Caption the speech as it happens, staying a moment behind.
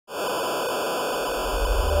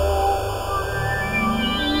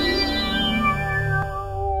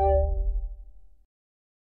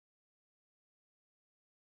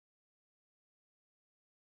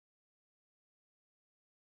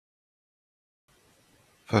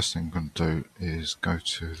First thing I'm going to do is go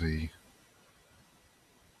to the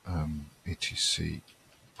etc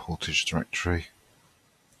portage directory,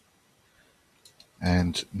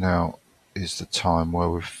 and now is the time where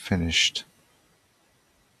we've finished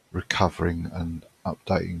recovering and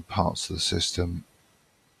updating parts of the system,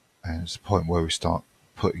 and it's the point where we start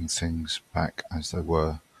putting things back as they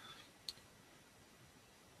were.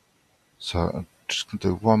 So I'm just going to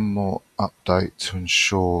do one more update to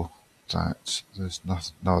ensure that there's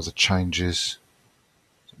no other changes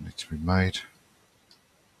that need to be made.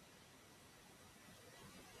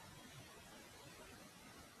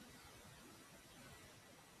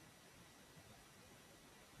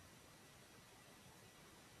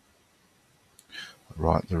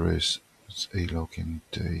 Right, there is. It's elogin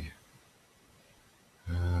D.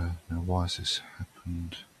 Now why has this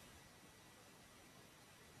happened?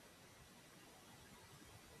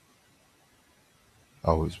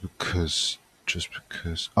 Oh, it's because,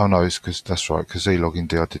 oh no, it's because, that's right, because elogin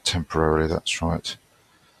D I did temporarily, that's right.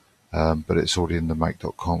 But it's already in the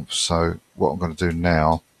make.conf. So what I'm going to do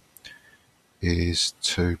now is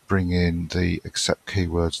to bring in the accept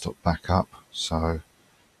keywords.backup. So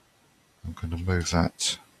I'm going to move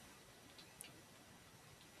that.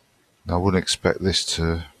 Now I wouldn't expect this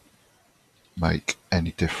to make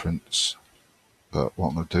any difference, but what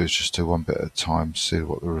I'm going to do is just do one bit at a time, see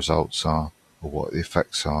what the results are or what the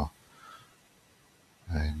effects are,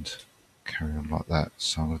 and carry on like that.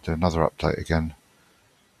 So I'm going to do another update again.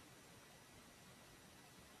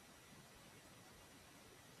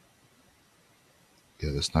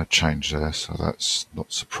 Yeah, there's no change there, so that's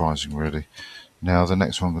not surprising really. Now the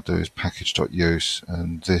next one I'm going to do is package.use,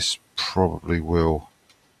 and this probably will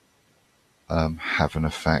have an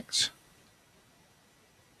effect.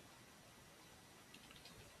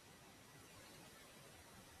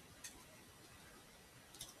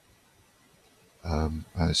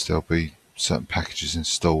 As there'll be certain packages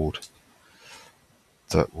installed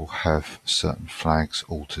that will have certain flags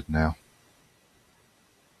altered now.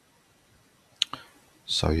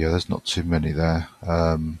 So yeah, there's not too many there.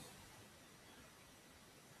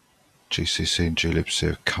 GCC and glibc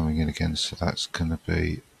are coming in again, so that's going to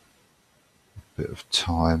be a bit of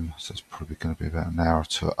time. So it's probably going to be about an hour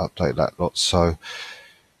to update that lot. So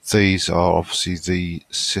these are obviously the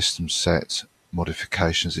system set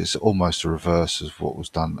modifications. It's almost a reverse of what was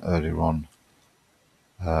done earlier on.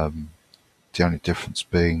 The only difference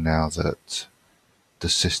being now that the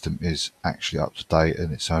system is actually up to date,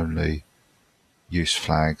 and it's only use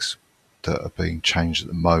flags that are being changed at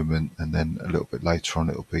the moment, and then a little bit later on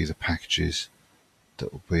it will be the packages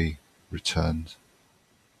that will be returned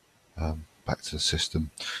back to the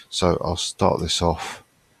system. So I'll start this off,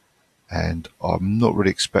 and I'm not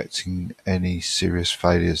really expecting any serious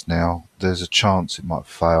failures now. There's a chance it might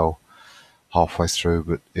fail halfway through,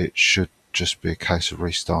 but it should just be a case of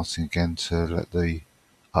restarting again to let the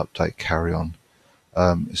update carry on.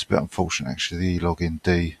 It's a bit unfortunate actually, the login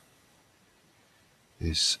D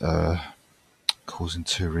is causing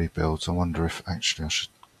 2 rebuilds. I wonder if actually I should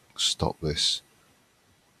stop this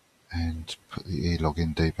and put the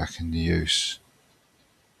elogin D back in use.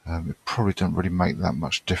 It probably doesn't really make that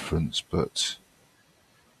much difference, but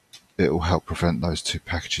it will help prevent those 2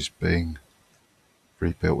 packages being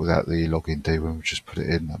rebuilt without the elogin D when we just put it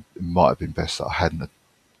in. It might have been best that I hadn't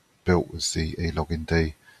built with the elogin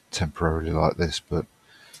D temporarily like this, but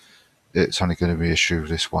it's only going to be an issue with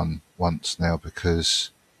this one once now, because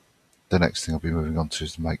the next thing I'll be moving on to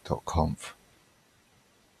is the make.conf.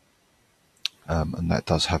 And that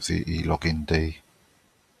does have the elogin D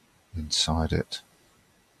inside it.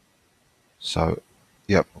 So,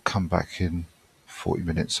 yep, I'll come back in 40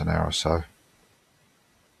 minutes, an hour or so.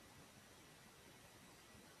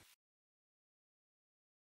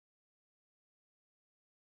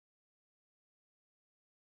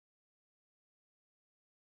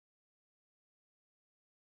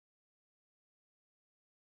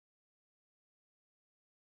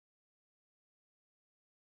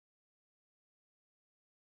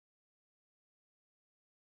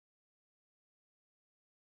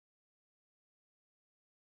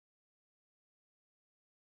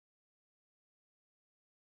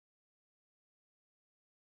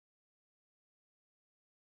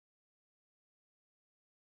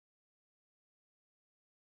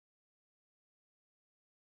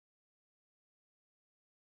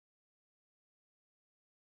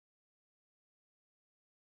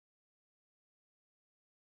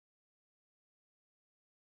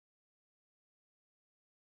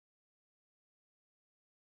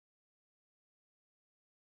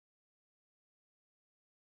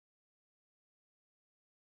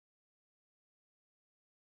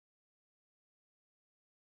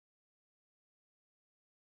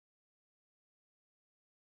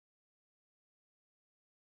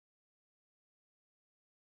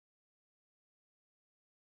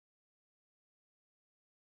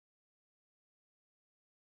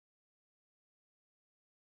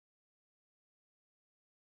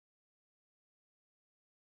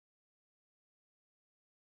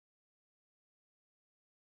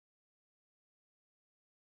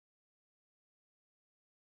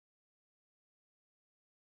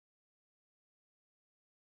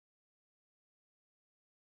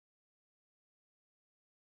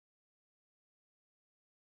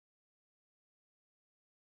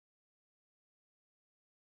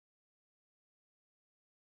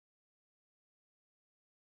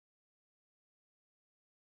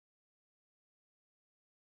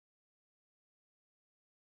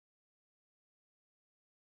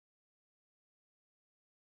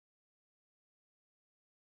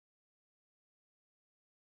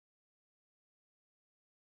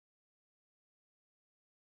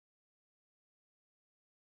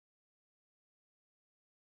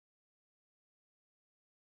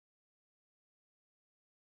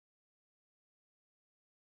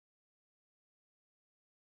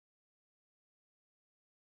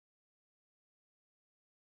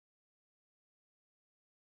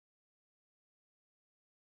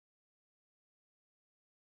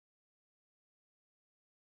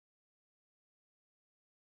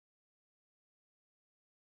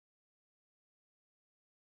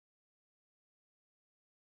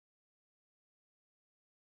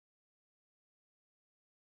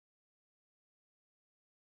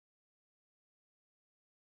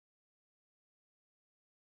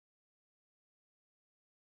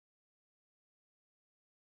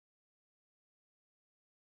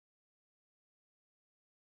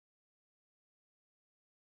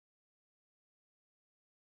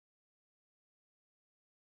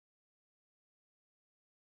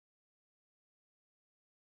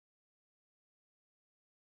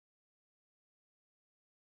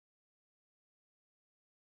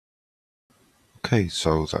 Okay,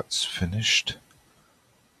 so that's finished.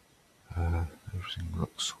 Everything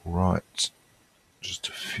looks alright. Just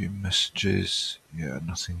a few messages. Yeah,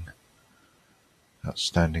 nothing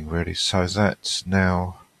outstanding really. So that's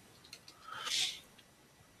now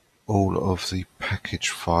all of the package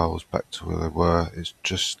files back to where they were. It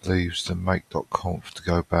just leaves the make.conf to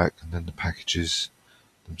go back, and then the packages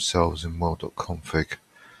themselves in world.config.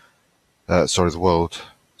 The world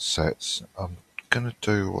sets. I'm going to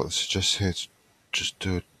do what it suggests here, to just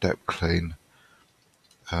do a dep clean.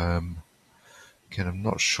 Again, I'm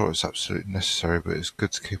not sure it's absolutely necessary, but it's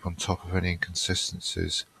good to keep on top of any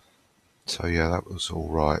inconsistencies. So yeah, that was all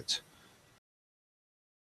right.